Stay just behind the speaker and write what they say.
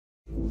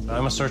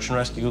I'm a search and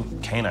rescue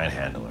canine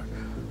handler.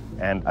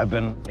 And I've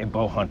been a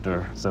bow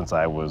hunter since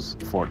I was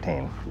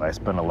 14. I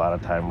spend a lot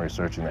of time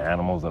researching the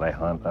animals that I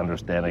hunt,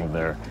 understanding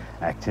their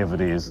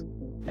activities.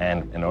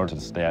 And in order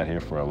to stay out here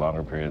for a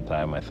longer period of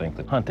time, I think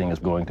that hunting is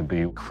going to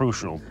be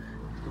crucial.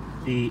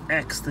 The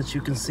X that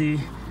you can see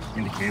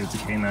indicates a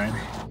canine.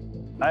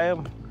 I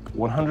am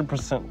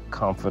 100%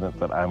 confident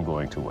that I'm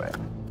going to win.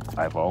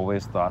 I've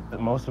always thought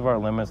that most of our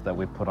limits that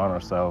we put on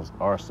ourselves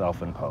are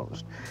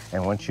self-imposed.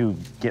 And once you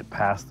get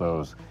past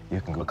those, you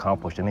can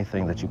accomplish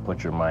anything that you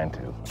put your mind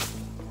to.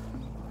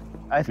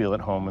 I feel at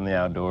home in the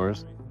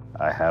outdoors.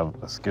 I have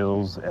the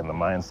skills and the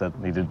mindset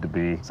needed to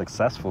be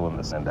successful in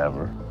this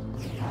endeavor.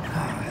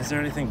 Is there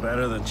anything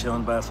better than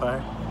chilling by a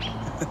fire?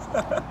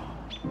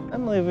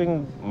 I'm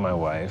leaving my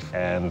wife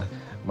and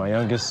my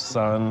youngest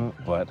son,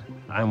 but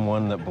I'm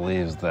one that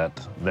believes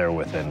that they're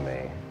within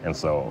me, and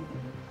so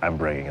I'm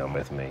bringing them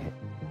with me.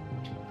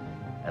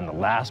 And the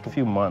last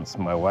few months,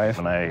 my wife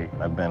and I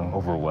have been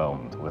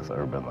overwhelmed with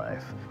urban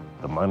life.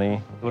 The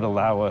money would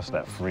allow us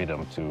that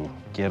freedom to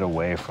get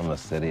away from the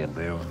city and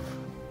live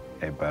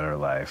a better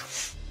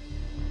life.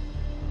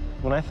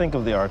 When I think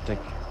of the Arctic,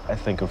 I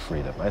think of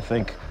freedom. I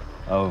think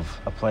of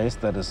a place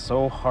that is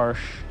so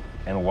harsh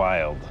and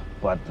wild,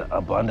 but the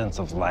abundance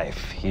of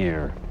life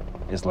here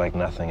is like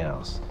nothing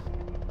else.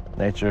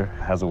 Nature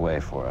has a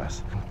way for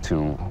us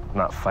to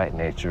not fight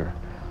nature,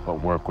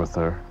 but work with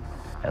her.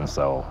 And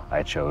so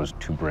I chose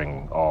to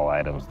bring all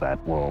items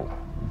that will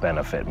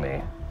benefit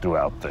me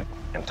throughout the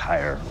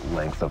entire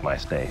length of my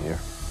stay here.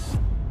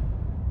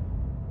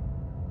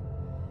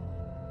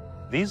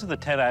 These are the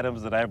 10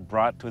 items that I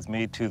brought with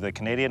me to the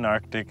Canadian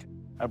Arctic.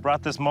 I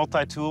brought this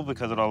multi-tool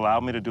because it'll allow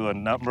me to do a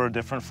number of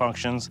different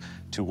functions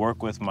to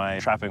work with my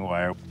trapping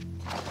wire.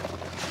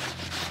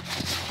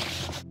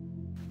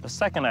 The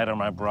second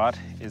item I brought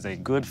is a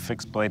good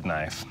fixed blade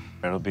knife.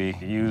 It'll be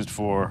used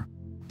for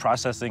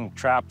processing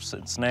traps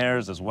and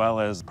snares as well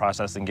as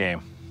processing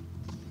game.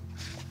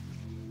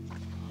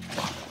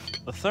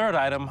 The third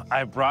item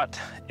I brought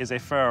is a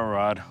ferro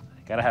rod.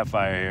 Gotta have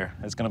fire here.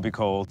 It's gonna be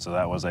cold, so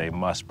that was a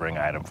must-bring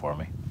item for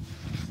me.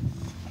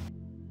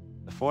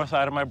 The fourth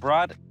item I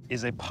brought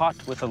is a pot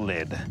with a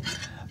lid.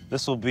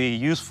 This will be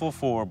useful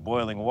for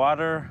boiling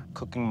water,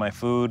 cooking my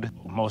food.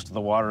 Most of the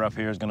water up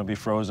here is gonna be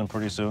frozen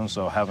pretty soon,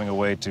 so having a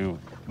way to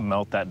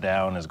melt that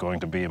down is going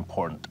to be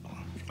important.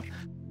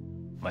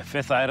 My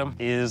fifth item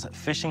is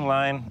fishing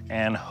line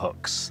and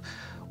hooks.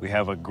 We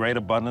have a great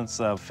abundance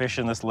of fish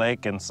in this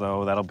lake, and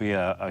so that'll be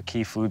a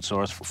key food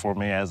source for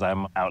me as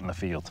I'm out in the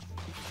field.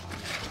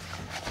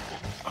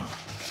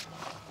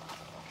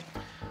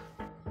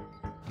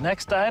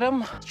 Next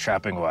item,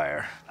 trapping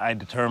wire. I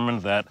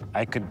determined that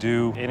I could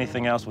do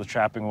anything else with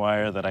trapping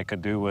wire that I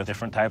could do with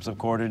different types of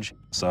cordage,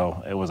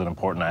 so it was an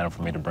important item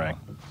for me to bring.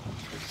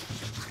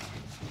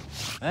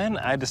 Then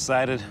I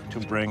decided to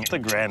bring the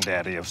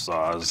granddaddy of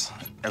saws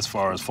as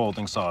far as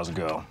folding saws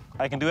go.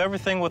 I can do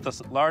everything with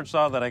the large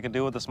saw that I could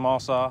do with the small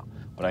saw,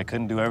 but I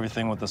couldn't do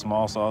everything with the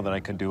small saw that I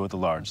could do with the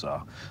large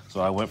saw,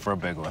 so I went for a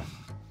big one.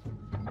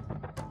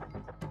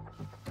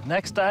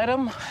 Next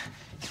item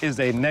is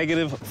a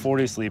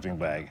 -40 sleeping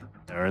bag.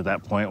 Or at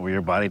that point where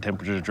your body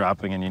temperature is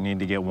dropping and you need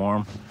to get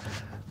warm,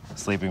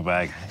 sleeping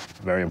bag,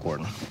 very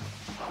important.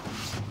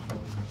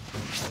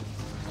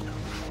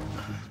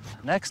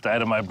 Next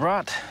item I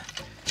brought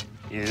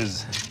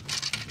is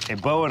a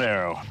bow and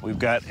arrow. We've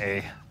got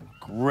a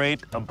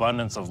great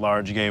abundance of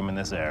large game in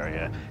this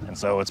area, and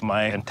so it's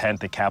my intent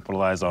to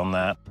capitalize on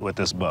that with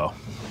this bow.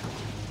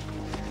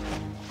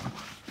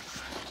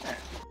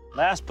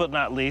 Last but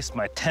not least,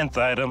 my 10th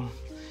item,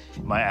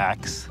 my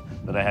axe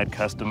that I had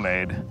custom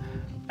made.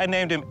 I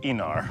named him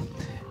Inar.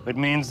 It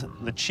means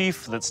the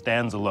chief that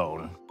stands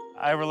alone.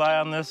 I rely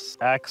on this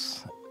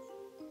axe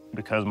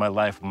because my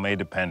life may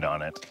depend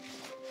on it.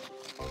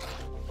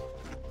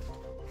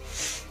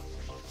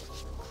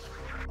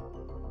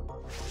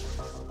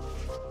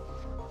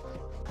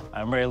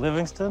 I'm Ray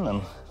Livingston,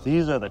 and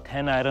these are the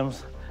 10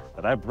 items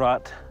that I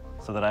brought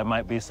so that I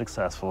might be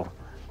successful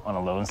on a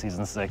Lone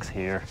Season 6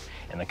 here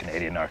in the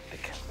Canadian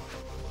Arctic.